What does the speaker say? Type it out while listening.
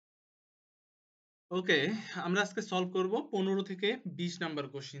ওকে, আমরা আজকে সলভ করব 15 থেকে 20 নাম্বার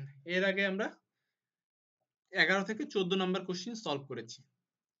কোশ্চিন। এর আগে আমরা 11 থেকে 14 নাম্বার কোশ্চিন সলভ করেছি।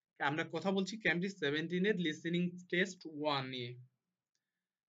 আমরা কথা বলছি ক্যামব্রিজ 17 এর লিসেনিং টেস্ট 1 নিয়ে।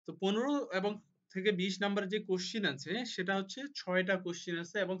 তো 15 এবং থেকে 20 নাম্বার যে কোশ্চিন আছে সেটা হচ্ছে 6টা কোশ্চিন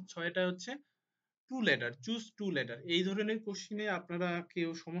আছে এবং 6টা হচ্ছে two letter, choose to letter. এই ধরনের কোশ্চিনে আপনারা কেউ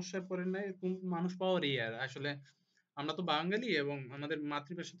সমস্যায় পড়েন না, এরকম মানুষ পাওয়া রেয়ার আসলে। আমরা তো বাঙালি এবং আমাদের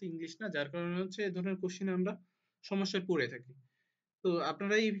মাতৃভাষা তো ইংলিশ না, যার কারণে হচ্ছে এই ধরনের কোশ্চিনে আমরা সমস্যায় পড়ে থাকি। তো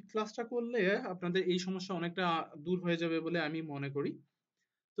আপনারা এই ক্লাসটা করলে আপনাদের এই সমস্যা অনেকটা দূর হয়ে যাবে বলে আমি মনে করি।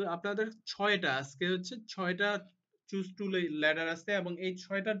 তো আপনাদের 6টা আজকে হচ্ছে 6টা চুজ টু ল্যাডার আছে এবং এই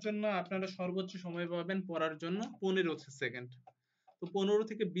 6টার জন্য আপনারা সর্বোচ্চ সময় পাবেন পড়ার জন্য 15 সেকেন্ড। তো 15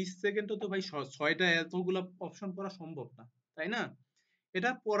 থেকে 20 সেকেন্ডও তো ভাই 6টা এতগুলো অপশন পড়া সম্ভব না, তাই না? এটা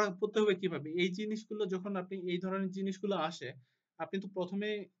পড়তে হবে কিভাবে? এই জিনিসগুলো যখন আপনি এই ধরনের জিনিসগুলো আসে, আপনি তো প্রথমে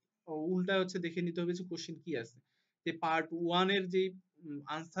উল্টা হচ্ছে দেখে নিতে হবে যে কোশ্চেন কি আছে। যে পার্ট ওয়ান এর যে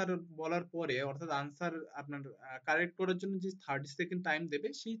আনসার বলার পরে, অর্থাৎ আনসার আপনার কারেক্ট করার জন্য যে 30 সেকেন্ড টাইম দেবে,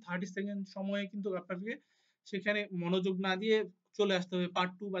 সেই 30 সেকেন্ড সময়ে কিন্তু আপনাকে সেখানে মনোযোগ না দিয়ে চলে আসতে হবে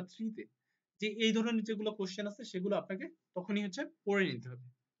পার্ট টু বা থ্রিতে। যে এই ধরনের যেগুলো কোশ্চেন আছে সেগুলো আপনাকে তখনই হচ্ছে পড়ে নিতে হবে,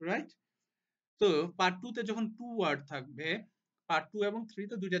 রাইট? তো পার্ট টু তে যখন টু ওয়ার্ড থাকবে, পার্ট টু এবং থ্রি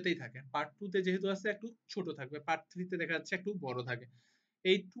তে দুইটাতেই থাকে। পার্ট টু তে যেহেতু আছে একটু ছোট থাকবে, পার্ট থ্রি তে দেখা যাচ্ছে একটু বড় থাকে।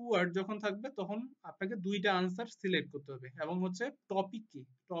 এই টু ওয়ার্ড যখন থাকবে তখন আপনাকে দুইটা আনসার সিলেক্ট করতে হবে এবং হচ্ছে টপিক কি,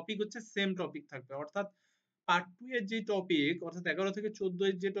 টপিক হচ্ছে সেম টপিক থাকবে। অর্থাৎ পার্ট টু এর যে টপিক, অর্থাৎ 11 থেকে 14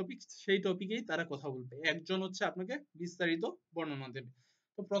 এর যে টপিক, সেই টপিকেই তারা কথা বলবে। একজন হচ্ছে আপনাকে বিস্তারিত বর্ণনা দেবে।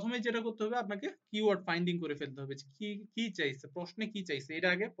 তো প্রথমে যেটা করতে হবে, আপনাকে কিওয়ার্ড ফাইন্ডিং করে ফেলতে হবে যে কি কি চাইছে, প্রশ্নে কি চাইছে। এটা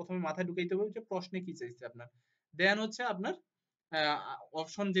আগে প্রথমে মাথায় ঢুকাইতে হবে যে প্রশ্নে কি চাইছে আপনার। দেন হচ্ছে আপনার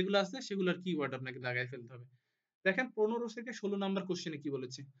অপশন যেগুলো আছে সেগুলোর কিওয়ার্ড আপনাকে লাগাই ফেলতে হবে। দেখেন 15 থেকে 16 নাম্বার কোশ্চেনে কি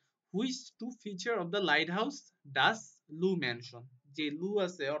বলেছে, which two feature of the light house ডাস লু মেনশন। যে লু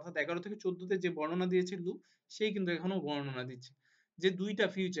আছে, অর্থাৎ 11 থেকে 14 তে যে বর্ণনা দিয়েছে লু, সেই কিন্তু এখনো বর্ণনা দিচ্ছে যে দুইটা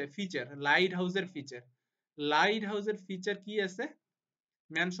ফিচার লাইট হাউসের ফিচার, লাইট হাউসের ফিচার কি আছে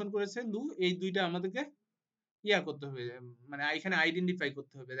মেনশন করেছে লু, এই দুইটা আমাদেরকে করতে হবে, মানে এখানে আইডেন্টিফাই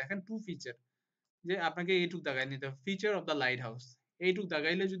করতে হবে। দেখেন টু ফিচার, যে আপনাকে এইটুক দাগায় নিতে হবে, feature of the light house. এইটুক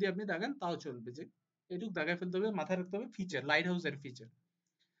দাগাইলে যদি আপনি দাগান তাও চলবে, যে এইটুক দাগায় ফেলতে হবে, মাথায় রাখতে হবে ফিচার, লাইট হাউসের ফিচার।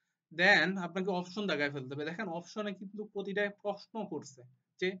 দেন আপনাকে অপশন দাগায় ফেলতে হবে। দেখেন অপশনে কিন্তু প্রতিটায় প্রশ্ন করছে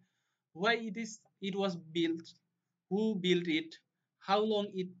যে why it was built, who built it, how long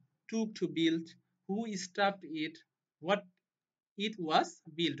it took to build, who stuffed it, what it was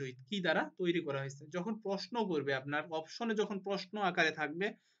built with, কি দ্বারা তৈরি করা হয়েছে। যখন প্রশ্ন করবে আপনার অপশনে, যখন প্রশ্ন আকারে থাকবে,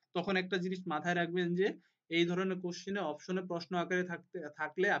 তখন একটা জিনিস মাথায় রাখবেন যে এই ধরনের কোশ্চেনে অপশনে প্রশ্ন আকারে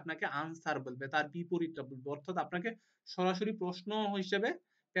থাকলে আপনাকে আনসার বলবে, তার বিপরীতটা বলবে। অর্থাৎ আপনাকে সরাসরি প্রশ্ন হিসেবে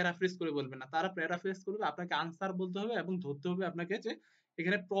প্যারাফ্রেজ করে বলবে না, তারা প্যারাফ্রেজ করবে, আপনাকে আনসার বলতে হবে এবং ধরতে হবে আপনাকে যে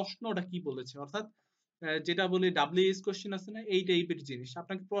এখানে প্রশ্নটা কি বলেছে। অর্থাৎ যেটা বলি WH কোশ্চেন আছে না, এই টাইপের জিনিস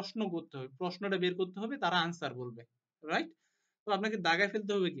আপনাকে প্রশ্ন করতে হবে, প্রশ্নটা বের করতে হবে, তারা আনসার বলবে, রাইট? তো আপনাকে দাগায়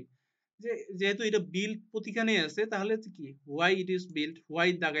ফেলতে হবে কি, যে যেহেতু এটা বিল্ড প্রতিখানে আছে, তাহলে কি why it is build, why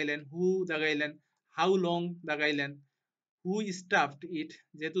দাগাইলেন, who দাগাইলেন, how long দাগাইলেন, who stuffed ইট,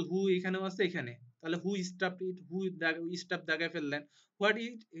 যেহেতু হু এখানেও আছে এখানে, তাহলে হু স্টাফড ইট, হু স্টাফ দাগায় ফেললেন। What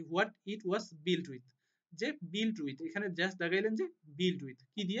it was build with, যে বিল্ড উইথ এখানে জাস্ট দাগাইলেন যে বিল্ড উইথ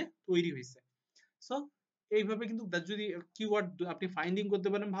কি দিয়ে তৈরি হয়েছে। সো এইভাবে কিন্তু যদি কিওয়ার্ড আপনি ফাইন্ডিং করতে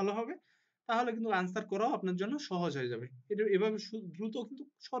পারেন ভালো হবে, তাহলে কিন্তু আনসার করাও আপনার জন্য সহজ হয়ে যাবে। এটা এভাবে দ্রুত কিন্তু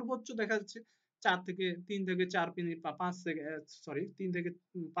সর্বোচ্চ দেখা যাচ্ছে 3 থেকে 4 মিনিট বা 5 সেকেন্ড, সরি 3 থেকে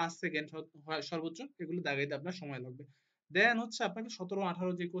 5 সেকেন্ড হয় সর্বোচ্চ, এগুলো দাগাইতে আপনার সময় লাগবে। দেন হচ্ছে আপনাকে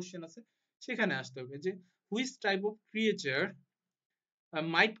 17-18 যে কোশ্চেন আছে সেখানে আসতে হবে, যে which type of creature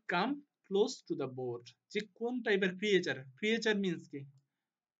mite come close to the board. যে কোন টাইপের ক্রিয়েচার, ক্রিয়েচার মিন্স কি,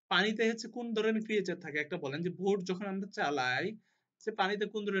 পানিতে হচ্ছে কোন ধরনের ক্রিয়েচার থাকে একটা বলেন। যে বোট যখন আমরা চালাই, সে পানিতে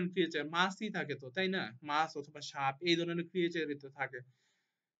কোন ধরনের ক্রিয়েচার, মাছই থাকে তো, তাই না? মাছ অথবা সাপ এই ধরনের ক্রিয়েচারই তো থাকে।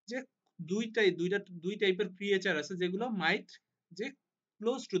 যে দুই টাইপের ক্রিয়েচার আছে যেগুলো মাইট, যে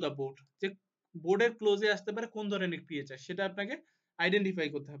ক্লোজ টু দা বোর্ড, যে বোর্ডের ক্লোজে আসতে পারে কোন ধরনের ক্রিয়েচার, সেটা আপনাকে আইডেন্টিফাই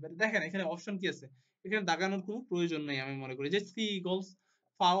করতে হবে। দেখেন এখানে অপশন কি আছে, এখানে দাগানোর কোনো প্রয়োজন নেই আমি মনে করি। যে সি ইগলস,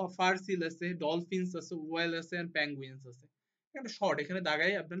 ফারসিল আছে, ডলফিনস আছে, ওয়েল আছে এন্ড পেঙ্গুইনস আছে। এখানে শর্ট, এখানে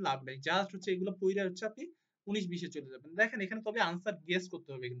দাগাই আপনার লাভ নাই, জাস্ট হচ্ছে এগুলো পইরা হচ্ছে আপনি 19-20 চলে যাবেন। দেখেন এখানে তবে আনসার গেস করতে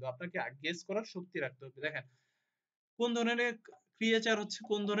হবে, কিন্তু আপনাকে গেস করার শক্তি রাখতে হবে। দেখেন কোন ধরনের ক্রিয়েচার হচ্ছে,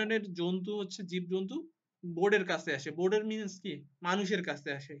 কোন ধরনের জন্তু হচ্ছে, জীবজন্তু বোর্ডের কাছে আসে, বোর্ডের মিনস কি মানুষের কাছে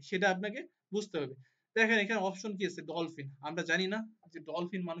আসে, সেটা আপনাকে বুঝতে হবে। দেখেন এখানে অপশন কি আছে, ডলফিন। আমরা জানি না যে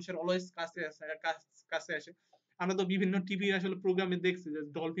ডলফিন মানুষের অলওয়েজ কাছে আসে, কাছে আসে। আমরা তো বিভিন্ন টিভি আসলে প্রোগ্রামে দেখছি যে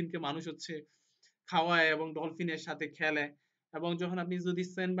ডলফিনকে মানুষ হচ্ছে খাওয়ায় এবং ডলফিনের সাথে খেলে। এবং যখন আপনি যদি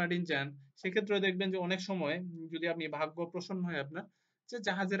সেন্ট মার্টিন যান সেক্ষেত্রে দেখবেন যে অনেক সময় যদি আপনি ভাগ্য প্রসন্ন হয় আপনার, যে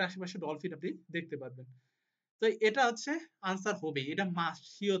জাহাজের আশেপাশে ডলফিন আপনি দেখতে পারবেন। তো এটা হচ্ছে আনসার হবেই, এটা মাস্ট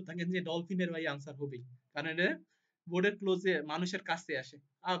শিওর থাকেন যে ডলফিনের ভাই আনসার হবেই, কারণ এটা বোর্ডের ক্লোজে মানুষের কাছে আসে।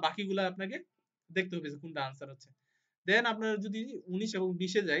 আর বাকিগুলা আপনাকে দেখতে হবে যে কোনটা আনসার হচ্ছে। দেন আপনার যদি 19 এবং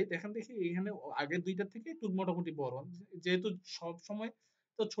 20-এ যাই, দেখেন দেখি এখানে আগের দুইটার থেকে একটু মোটামুটি বড়, যেহেতু সব সময়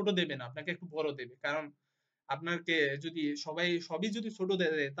তো ছোট দেবে না, আপনাকে একটু বড় দেবে, কারণ আপনাকে যদি সবই যদি ছোট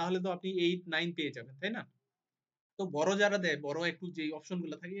দেয় তাহলে তো আপনি 8 9 পেয়ে যাবেন, তাই না? তো বড় যারা দেয়, বড় একটু যে অপশন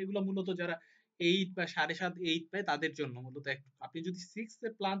গুলো থাকে এগুলো মূলত যারা 8 বা 7.5 8 পায় তাদের জন্য মূলত। আপনি যদি 6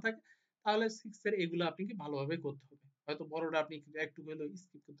 এর প্ল্যান থাকে তাহলে 6 এর এগুলো আপনি কি ভালোভাবে করতে হবে, হয়তো বড়টা আপনি একটু হলেও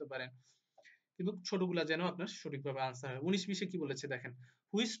স্কিপ করতে পারেন, কিন্তু ছোটগুলা যেন আপনার সঠিকভাবে আনসার হয়। 19-20-এ কি বলেছে দেখেন,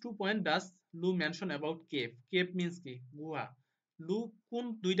 হুইচ টু পয়েন্ট ডাজ লু mention about cave? Cave means কি? গুহা। লু কোন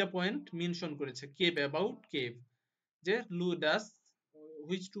দুইটা পয়েন্ট মেনশন করেছে কেভ অ্যাবাউট কেভ? যে লু ডাস,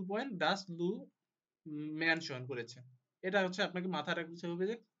 হুইচ টু পয়েন্ট ডাস লু মেনশন করেছে। এটা হচ্ছে আপনাকে মাথায় রাখতে হবে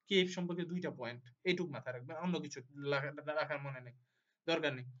যে কেভ সম্পর্কে দুইটা পয়েন্ট, এইটুকু মাথায় রাখবেন, অন্য কিছু রাখার মনে নেই,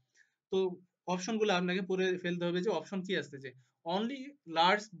 দরকার নেই। তো অপশন গুলো আপনাকে পড়ে ফেলতে হবে, যে অপশন কি আছে, যে অনলি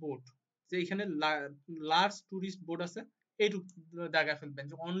লার্জ বোট, যে এখানে লার্জ টুরিস্ট বোট আছে, এইটুকু জায়গা ফেলবেন,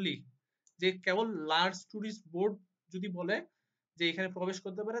 যে অনলি, যে কেবল লার্জ টুরিস্ট বোট যদি বলে যে এখানে প্রবেশ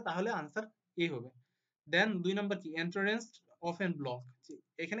করতে পারে তাহলে আনসার এ হবে। দেন 2 নাম্বার কি, এন্ট্রান্স অফ এন্ড ব্লক,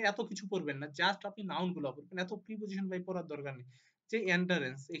 এখানে এত কিছু পড়বেন না, জাস্ট আপনি নাউন গুলো পড়বেন, এত প্রিপজিশন ভাই পড়ার দরকার নেই। যে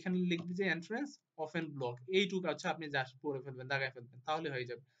এন্ট্রান্স, এখানে লিখবে যে এন্ট্রান্স অফ এন্ড ব্লক, এইটুকু আছে আপনি জাস্ট পড়ে ফেলবেন, দাগায় ফেলবেন, তাহলে হয়ে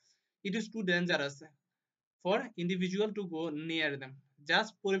যাবে। It is two dangerous for individual to go near them,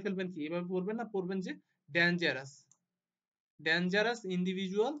 just পড়ে ফেলবেন, কি এভাবে পড়বেন না, পড়বেন যে dangerous, dangerous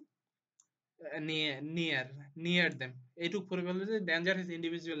individual near, near them, এইটুকু পড়ে ফেলবেন যে ডেঞ্জারাস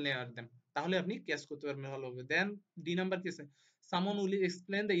ইন্ডিভিজুয়াল নিয়ার দেম, তাহলে আপনি ক্যাচ করতে পারবেন ভালোভাবে। দেন ডি নাম্বার কি আছে, সামন will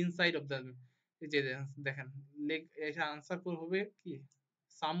explain the inside of the, এই যে দেখেন এটা আনসার হবে কি,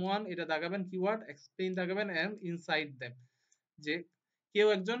 সামওয়ান, এটা দাগাবেন keyword, explain দাগাবেন and inside them, যে কেউ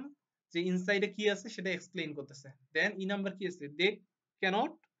একজন যে ইনসাইডে কি আছে সেটা এক্সপ্লেইন করতেছে। দেন ই নাম্বার কি আছে, they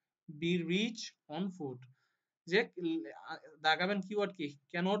can't B rich on food, যে দাগাবেন কিওয়ার্ড কি,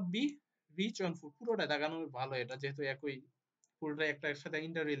 cannot B rich on food, পুরোটা দাগানো ভালো, এটা যেহেতু একই পুরোটা একটা সাথে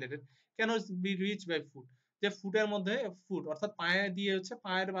inter related. Cannot B rich buy food, যে ফুডের মধ্যে ফুড অর্থাৎ পায়ে দিয়ে হচ্ছে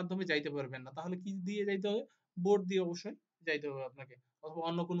পায়ের মাধ্যমে যাইতে পারবেন না, তাহলে কি দিয়ে যাইতে হবে, বোট দিয়ে অবশ্যই যাইতে হবে আপনাকে, অথবা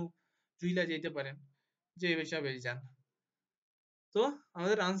অন্য কোনো জুইলা যাইতে পারেন, যে হিসাবে যান। তো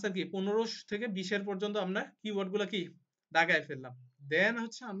আমাদের আনসার কি, 15 থেকে 20-এর পর্যন্ত আমরা কিওয়ার্ড গুলা কি দাগায় ফেললাম। দেন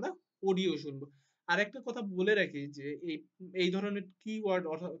হচ্ছে আমরা অডিও শুনবো। আরেকটা কথা বলে রাখি, যে এই এই ধরনের কিওয়ার্ড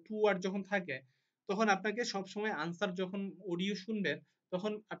অর্থাৎ টু ওয়ার্ড যখন থাকে তখন আপনাকে সবসময় আনসার যখন অডিও শুনবেন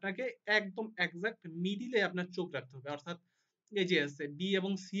তখন আপনাকে একদম এক্সাক্ট মিডিলে আপনার চোখ রাখতে হবে, অর্থাৎ এই যে আছে বি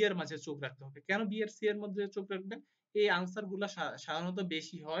এবং সি এর মাঝে চোখ রাখতে হবে। কেন বি আর সি এর মধ্যে চোখ রাখবেন, এই আনসার গুলা সাধারণত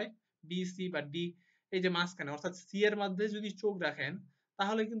বেশি হয় বি সি বা ডি, এই যে মাঝখানে অর্থাৎ সি এর মধ্যে যদি চোখ রাখেন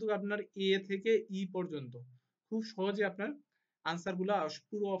তাহলে কিন্তু আপনার এ থেকে ই পর্যন্ত খুব সহজে আপনার আনসার গুলা,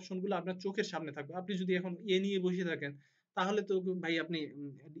 পুরো অপশন গুলো আপনার চোখের সামনে থাকবে। আপনি যদি এখন এ নিয়ে বসে থাকেন তাহলে তো ভাই আপনি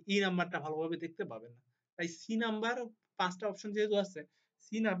ই নাম্বারটা ভালোভাবে দেখতে পাবেন না। তাই সি নাম্বার, 5টা অপশন যেহেতু আছে,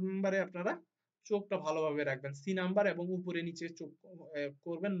 সি নাম্বারে আপনারা চোখটা ভালোভাবে রাখবেন, সি নাম্বার এবং উপরে নিচে চোখ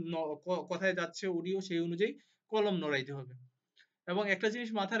করবেন, কোথায় যাচ্ছে অডিও সেই অনুযায়ী কলম নড়াইতে হবে। এবং একটা জিনিস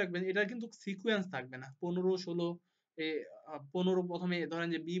মাথায় রাখবেন, এটা কিন্তু সিকোয়েন্স থাকবে না, 15 16 এ 15 প্রথমে ধরেন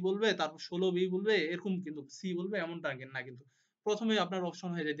যে বি বলবে, তারপর 16 বি বলবে, এরকম কিন্তু সি বলবে এমনটা না, কিন্তু প্রথমে আপনার অপশন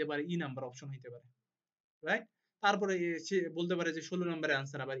হয়ে যেতে পারে ই নাম্বার অপশন হইতে পারে, রাইট? তারপরে সে বলতে পারে যে 16 নম্বরের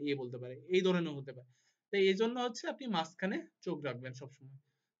আনসার আবার এ বলতে পারে, এই ধরনের হতে পারে। তো এই জন্য হচ্ছে আপনি মাঝখানে চোখ রাখবেন সবসময়।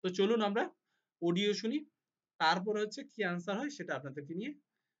 তো চলুন আমরা অডিও শুনি, তারপরে হচ্ছে কি আনসার হয় সেটা আপনাদেরকে নিয়ে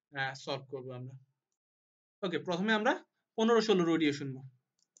সলভ করবো আমরা। ওকে, প্রথমে আমরা 15 16 অডিও শুনবো।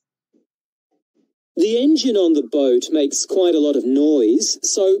 The engine on the boat makes quite a lot of noise,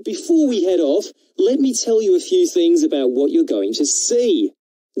 so before we head off, let me tell you a few things about what you're going to see.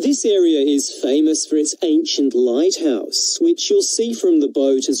 This area is famous for its ancient lighthouse, which you'll see from the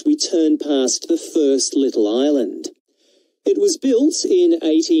boat as we turn past the first little island. It was built in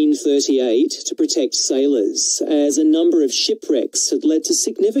 1838 to protect sailors, as a number of shipwrecks had led to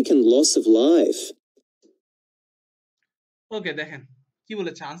significant loss of life. ওকে, দেখেন কি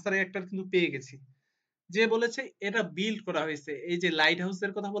বলেছে, আনসারে একটা কিন্তু পেয়ে গেছি। যে বলেছে এটা বিল্ড করা হয়েছে, এই যে লাইট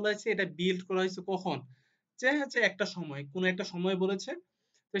হাউসের কথা বলা হয়েছে, এটা বিল্ড করা হয়েছে কখন, যে হচ্ছে একটা সময়, কোন একটা সময় বলেছে,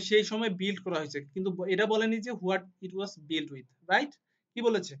 তো সেই সময় বিল্ড করা হয়েছে, কিন্তু এটা বলেনি যে what it was build with, right? কি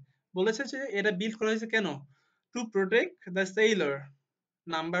বলেছে, বলেছে যে এটা বিল্ড করা হয়েছে কেন, to protect the Sailor,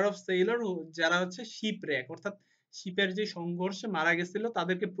 number of Sailor যারা হচ্ছে শিপরেক অর্থাৎ শিপের যে সংঘর্ষে মারা গেছিল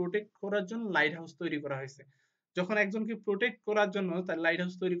তাদেরকে প্রোটেক্ট করার জন্য লাইট হাউস তৈরি করা হয়েছে। যখন একজনকে প্রোটেক্ট করার জন্য তার লাইট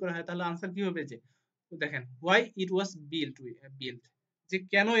হাউস তৈরি করা হয় তাহলে আনসার কি হবে? যে দেখেন হোয়াই ইট ওয়াজ বিল্ট, যে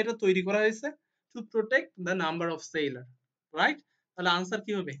কেন এটা তৈরি করা হয়েছে? To protect the number of Sailor, right? তাহলে আনসার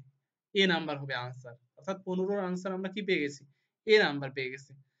কি হবে? এ নাম্বার হবে আনসার। অর্থাৎ 15 আনসার আমরা কি পেয়ে গেছি? এ নাম্বার পেয়ে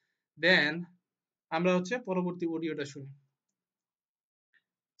গেছি। দেন আমরা হচ্ছে পরবর্তী অডিওটা শুনি।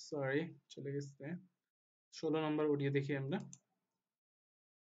 সরি, চলে গেছে। 16 নম্বর অডিও দেখি আমরা।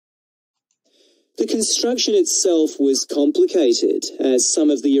 The construction itself was complicated, as some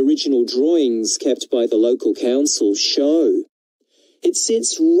of the original drawings kept by the local council show. It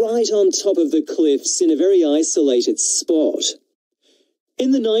sits right on top of the cliffs in a very isolated spot. In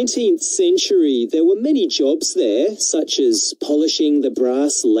the 19th century, there were many jobs there, such as polishing the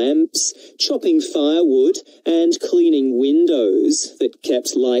brass lamps, chopping firewood, and cleaning windows that kept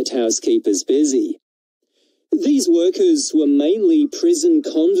lighthouse keepers busy. These workers were mainly prison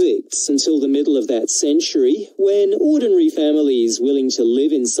convicts until the middle of that century, when ordinary families willing to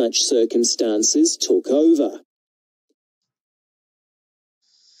live in such circumstances took over.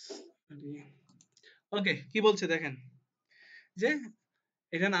 ওকে, কি বলছে দেখেন, যে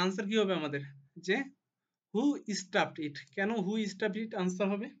এখানে answer কি হবে আমাদের? যে হু stuffed ইট। কেন হু স্টাফড ইট আনসার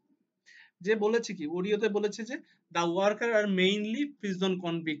হবে? যে বলেছে কি অডিওতে বলেছে যে দা worker R mainly prison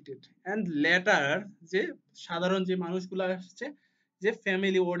convicted and letter, যে সাধারণ যে মানুষগুলো আসছে, যে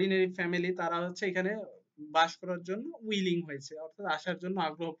ফ্যামিলি, অর্ডিনারি ফ্যামিলি, তারা হচ্ছে এখানে বাস করার জন্য উইলিং হয়েছে, অর্থাৎ আসার জন্য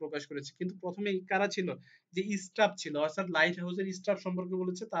আগ্রহ প্রকাশ করেছে। কিন্তু প্রথমে কারা ছিল? যে স্টাফ ছিল, অর্থাৎ লাইট হাউসের স্টাফ সম্পর্কে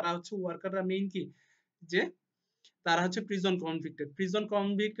বলেছে। তারা হচ্ছে ওয়ার্কাররা মেইন কি, যে তারা হচ্ছে prison convicted. Prison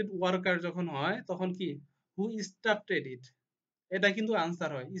convicted worker যখন হয় তখন কি হু স্টাফটেড ইট, এটা কিন্তু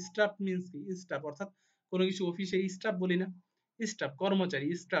আনসার হয়। স্টাফ মিন্স কি? স্টাফ অর্থাৎ কোনো কিছু অফিসে স্টাফ বলি না, স্টাফ কর্মচারী,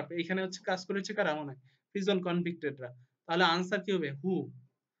 স্টাফ এখানে হচ্ছে কাজ করেছে কারা? মনে হয় প্রিজন কনভিক্টেডরা। তাহলে আনসার কি হবে? হু,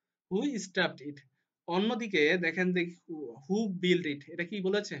 হু স্টাফড ইট। অন্যদিকে দেখেন যে হু বিল্ড ইট, এটা কি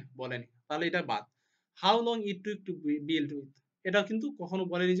বলেছে? বলেনি, তাহলে এটা বাদ। How long it took to build with, এটা কিন্তু কখনো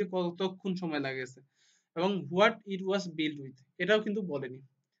বলেনি যে কতক্ষণ সময় লাগেছে। এবং what it was build with, এটাও কিন্তু বলেনি।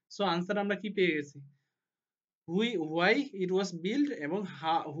 সো আনসার আমরা কি পেয়ে গেছি? হোয়াই ইট ওয়াজ বিল্ড এবং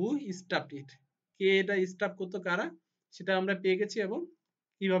হু স্টাফড ইট, কে এটা স্টাফ করতো, কারা, সেটা আমরা পেয়ে গেছি। এবং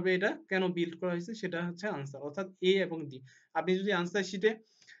কিভাবে এটা কেন বিল্ড করা হয়েছে সেটা হচ্ছে আনসার, অর্থাৎ এ এবং ডি। আপনি যদি আনসার শিটে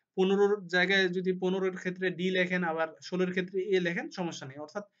 15 জায়গায় যদি 15 ক্ষেত্রে ডি লেখেন, আবার 16 ক্ষেত্রে এ লেখেন, সমস্যা নেই।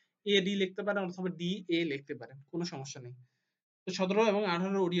 অর্থাৎ এ ডি লিখতে পারেন অথবা ডি এ লিখতে পারেন, কোনো সমস্যা নেই। তো 17 এবং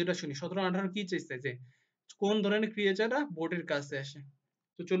 18 অডিওটা শুনি। 17 18 কি চাইছে? যে কোন ধরনের ক্রিয়েচাররা বোর্ডের কাছে আসে?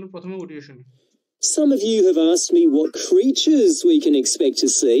 তো চলুন প্রথমে অডিও শুনি। Some of you have asked me what creatures we can expect to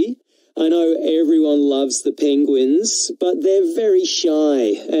see. I know everyone loves the penguins, but they're very shy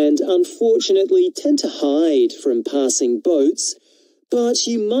and unfortunately tend to hide from passing boats. But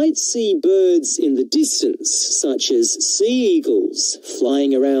you might see birds in the distance, such as sea eagles,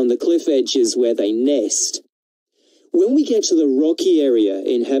 flying around the cliff edges where they nest. When we get to the rocky area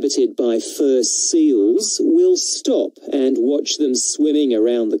inhabited by fur seals, we'll stop and watch them swimming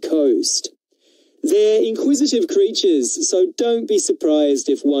around the coast. They're inquisitive creatures, so don't be surprised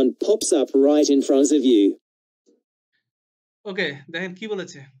if one pops up right in front of you. ওকে, দেখেন কি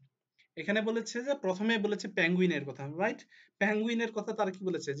বলেছে এখানে। বলেছে যে প্রথমে বলেছে প্যাঙ্গুইনের কথা, right? প্যাঙ্গুইনের কথা তারা কি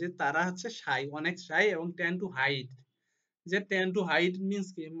বলেছে? যে তারা হচ্ছে শাই, অনেক শাই এবং টেন টু হাইড। যে টেন টু হাইড মিন্স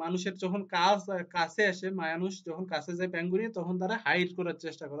কি? মানুষের যখন কাছে আসে, মানুষ যখন কাছে যায় প্যাঙ্গুইনের, তখন তারা হাইড করার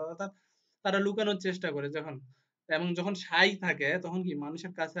চেষ্টা করে, অর্থাৎ তারা লুকানোর চেষ্টা করে যখন। এবং যখন শাই থাকে তখন কি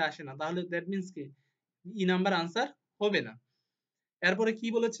মানুষের কাছে আসে না। তাহলে দ্যাট মিন্স কি? ই নাম্বার আনসার হবে না। এরপরে কি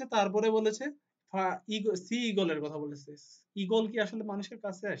বলেছে? তারপরে বলেছে সি ইগলের কথা বলেছে। ইগল কি আসলে মানুষের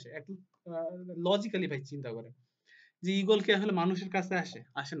কাছে আসে? একটু লজিক্যালি ভাই চিন্তা করে, যে ইগল কি আসলে মানুষের কাছে আসে?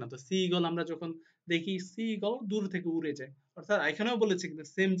 আসে না। তো সি ইগল আমরা যখন দেখি, সি ইগল দূর থেকে উড়ে যায়। অর্থাৎ এখানেও বলেছে কিন্তু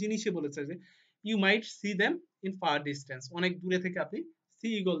সেম জিনিসই বলেছে, যে you might C them in fur distance, অনেক দূরে থেকে আপনি সি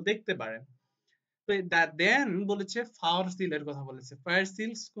ইগল দেখতে পারেন। তো দেন বলেছে ফায়ার সিলের কথা বলেছে। ফায়ার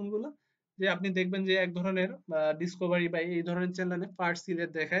সিলস কোনগুলো? যে আপনি দেখবেন যে এক ধরনের ডিসকভারি বা এই ধরনের চ্যানেলে ফায়ার সিলের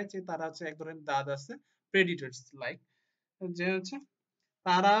দেখায় যে তারা হচ্ছে এক ধরনের দাঁত আছে, প্রেডিটরস লাইক, যে হচ্ছে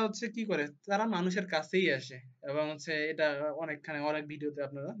তারা হচ্ছে কি করে? তারা মানুষের কাছেই আসে। এবং হচ্ছে এটা অনেকখানে অনেক ভিডিওতে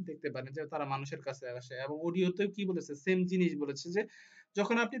আপনারা দেখতে পারেন যে তারা মানুষের কাছে আসে। এবং অডিওতেও কি বলেছে? সেম জিনিস বলেছে, যে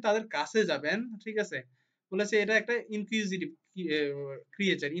যখন আপনি তাদের কাছে যাবেন, ঠিক আছে, বলেছে এটা একটা ইনকুইজিটিভ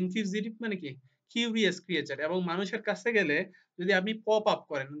ক্রিয়েচার। ইনকুইজিটিভ মানে কি? Curious creature. এবং মানুষের কাছে গেলে যদি আপনি পপ আপ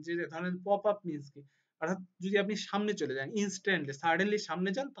করেন, যে ধরেন পপ আপ মিন্স কি? অর্থাৎ যদি আপনি সামনে চলে যান, ইনস্ট্যান্টলি সাডেনলি সামনে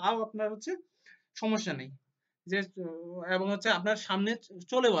যান, তাও আপনার হচ্ছে সমস্যা নেই। যে এবং হচ্ছে আপনার সামনে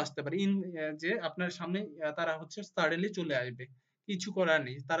চলেও আসতে পারে যে আপনার সামনে তারা হচ্ছে সাডেনলি চলে আসবে, কিছু করার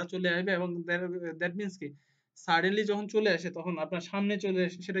নেই, তারা চলে আসবে এবং দ্যাট মিন্স কি সাডেনলি যখন চলে আসে তখন আপনার সামনে চলে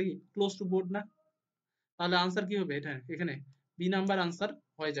আসে, সেটা কি ক্লোজ টু বোর্ড না? তাহলে আনসার কি হবে এটা, এখানে বি নাম্বার আনসার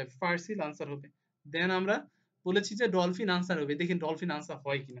হয়ে যাবে, ফার্সিল আনসার হবে। দেন আমরা বলেছি যে ডলফিন আনসার হবে, দেখেন ডলফিন আনসার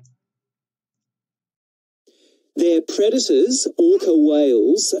হয় কিনা। Their predators, orca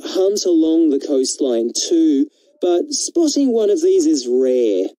whales, hunt along the coastline too, but spotting one of these is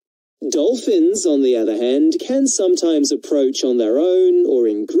rare. Dolphins, on the other hand, can sometimes approach on their own or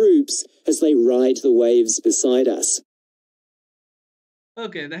in groups as they ride the waves beside us.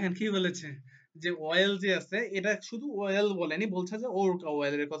 ওকে, দেখেন কি বলেছে, যে well যে আছে এটা শুধু well বলেনি, বলছে যে ওরকা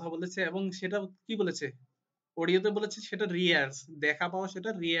ওয়েলের কথা বলেছে, এবং সেটা কি বলেছে, ওডিওতে বলেছে সেটা রিয়ার, দেখা পাওয়া সেটা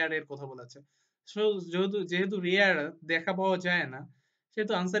রিয়ার এর কথা বলেছে। সো যেহেতু রিয়ার দেখা পাওয়া যায় না,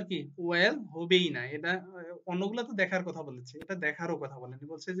 সেহেতু আনসার কি ওয়েল হবেই না। এটা অন্যগুলো তো দেখার কথা বলেছে, এটা দেখারও কথা বলেনি,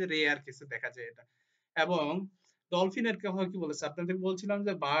 বলছে যে রেয়ার কেসে দেখা যায় এটা। এবং ডলফিনের কথা কি বলেছে, আপনাদের বলছিলাম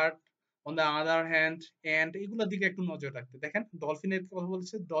যে bird, on the other hand and, এগুলোর দিকে একটু নজর রাখতে। দেখেন ডলফিনের কথা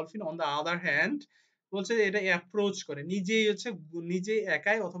বলেছে, dolphin on the other hand বলছে যে এটা অ্যাপ্রোচ করে, নিজেই হচ্ছে নিজে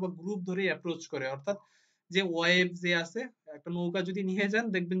একাই অথবা গ্রুপ ধরে অ্যাপ্রোচ করে, অর্থাৎ যে ওয়েভ যে আছে, একটা নৌকা যদি নিয়ে যান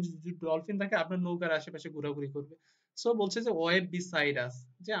দেখবেন ডলফিন থাকে আপনার নৌকার আশেপাশে ঘোরাঘুরি করবে। সো বলছে যে ওয়েভ বিসাইড আস,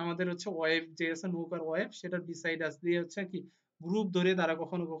 যে আমাদের হচ্ছে ওয়েভ যে আছে নৌকার ওয়েভ সেটার বিসাইড আস দিয়ে হচ্ছে কি গ্রুপ ধরে তারা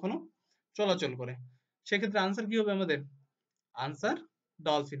কখনো কখনো চলাচল করে। সেক্ষেত্রে আনসার কি হবে আমাদের, আনসার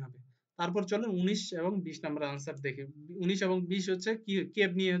ডলফিন হবে। তারপর চলেন 19 এবং 20 নাম্বার আনসার দেখি। 19 এবং 20 হচ্ছে কি কেভ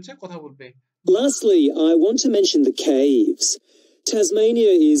নিয়ে হচ্ছে কথা বলবে। Lastly, I want to mention the caves.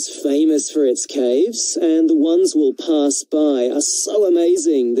 Tasmania is famous for its caves, and the ones we'll pass by are so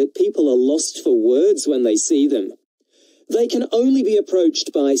amazing that people are lost for words when they see them. They can only be approached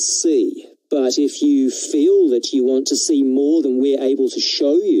by sea, but if you feel that you want to see more than we're able to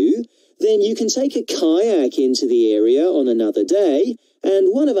show you, then you can take a kayak into the area on another day, and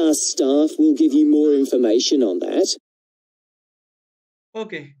one of our staff will give you more information on that.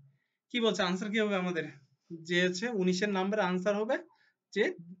 ওকে, কি বলছে answer কি হবে আমাদের, যে হচ্ছে 19 এর number answer হবে যে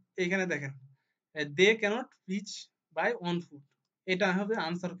এখানে দেখেন they can't rich by on foot, এটা হবে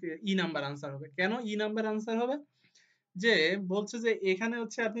আনসার, ই নাম্বার আনসার হবে। কেন ই নাম্বার আনসার হবে, যে বলছে যে এখানে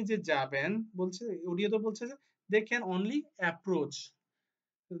হচ্ছে আপনি যে যাবেন, বলছে অডিওতে বলছে যে they can only approach,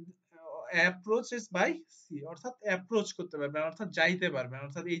 approach is by C, অর্থাৎ অ্যাপ্রোচ করতে পারবেন, অর্থাৎ যাইতে পারবেন,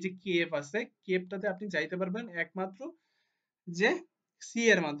 অর্থাৎ এই যে কেভ আছে কেভটাতে আপনি যাইতে পারবেন একমাত্র যে সি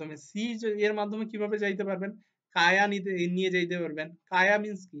এর মাধ্যমে। সি এর মাধ্যমে কিভাবে যাইতে পারবেন, কায়া নিয়ে যাইতে পারবেন। কায়া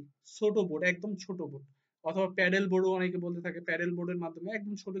মিন্স কি, ছোট বোট, একদম ছোট বোট, অথবা প্যাডেল বোর্ডও অনেকে বলতে থাকে, প্যাডেল বোর্ডের মাধ্যমে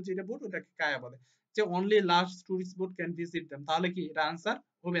একদম ছোট যেটা বোট ওটাকে কায়া বলে। যে only large tourist boat can visit them, তাহলে কি এটা আনসার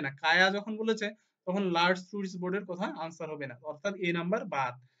হবে না। কায়া যখন বলেছে তখন লার্জ টুরিস্ট বোর্ডের কথা আনসার হবে না, অর্থাৎ এ নাম্বার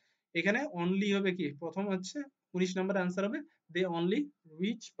বাদ। এখানে অনলি হবে কি, প্রথম হচ্ছে 19 নাম্বার আনসার হবে they only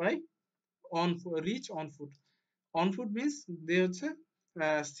rich by on rich on foot. On foot means দে হচ্ছে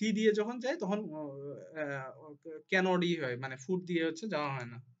সি দিয়ে যখন যায় তখন ক্যানোডি হয়, মানে ফুট দিয়ে হচ্ছে যাওয়া হয়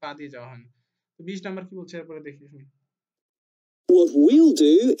না, পা দিয়ে যাওয়া হয় না। তো 20 নাম্বার কি বলছে এরপরে দেখি শুনি। What we'll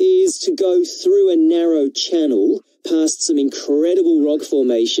do is to go through a narrow channel past some incredible rock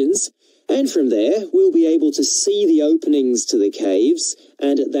formations, and from there we'll be able to see the openings to the caves,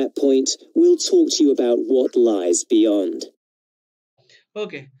 and at that point we'll talk to you about what lies beyond.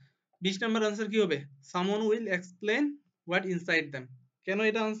 Okay, 20 number answer কি হবে, someone will explain what inside them. কেন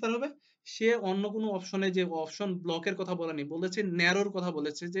এটা answer হবে, সে অন্য কোনো অপশনে, যে option ব্লকের কথা বলেনি, বলেছে ন্যারোর কথা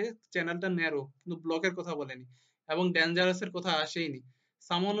বলেছে, যে চ্যানেলটা ন্যারো, কিন্তু ব্লকের কথা বলেনি, এবং ডেঞ্জারাসের কথা আসেইনি।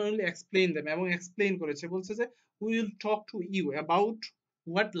 সামওয়ান উইল এক্সপ্লেইন দেম, এবং এক্সপ্লেইন করেছে, বলছে যে we will talk to you about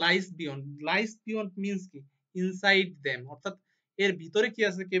what lines beyond. Lines beyond means কি, ইনসাইড দেম, অর্থাৎ এর ভিতরে কি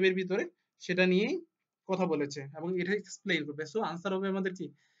আছে, কেবের ভিতরে, সেটা নিয়েই কথা বলেছে এবং এটা এক্সপ্লেইন করবে। সো আনসার হবে আমাদের কি,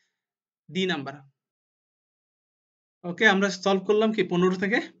 ডি নাম্বার। ওকে, আমরা সলভ করলাম কি 15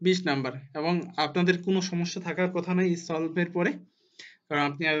 থেকে 20 নাম্বার, এবং আপনাদের কোনো সমস্যা থাকার কথা নাই সলভের পরে, কারণ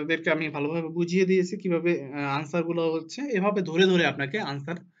আপনাদেরকে আমি ভালোভাবে বুঝিয়ে দিয়েছি কিভাবে আনসার গুলো হচ্ছে, এভাবে ধরে ধরে আপনাকে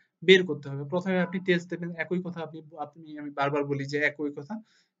আনসার বের করতে হবে। প্রথমে আপনি টেস্ট দেবেন, একই কথা আমি বারবার বলি যে একই কথা,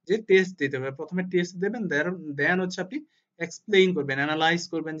 যে টেস্ট দিতে হবে। প্রথমে টেস্ট দেবেন, দেন হচ্ছে আপনি এক্সপ্লেইন করবেন, অ্যানালাইজ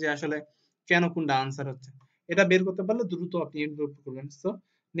করবেন যে আসলে কেন কোনটা আনসার হচ্ছে। এটা বের করতে পারলে দ্রুত আপনি ইমপ্রুভ করবেন। সো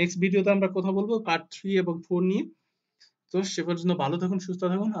নেক্সট ভিডিওতে আমরা কথা বলবো পার্ট 3 এবং 4 নিয়ে। তো সে পর্যন্ত ভালো থাকুন, সুস্থ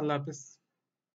থাকুন, আল্লাহ হাফেজ।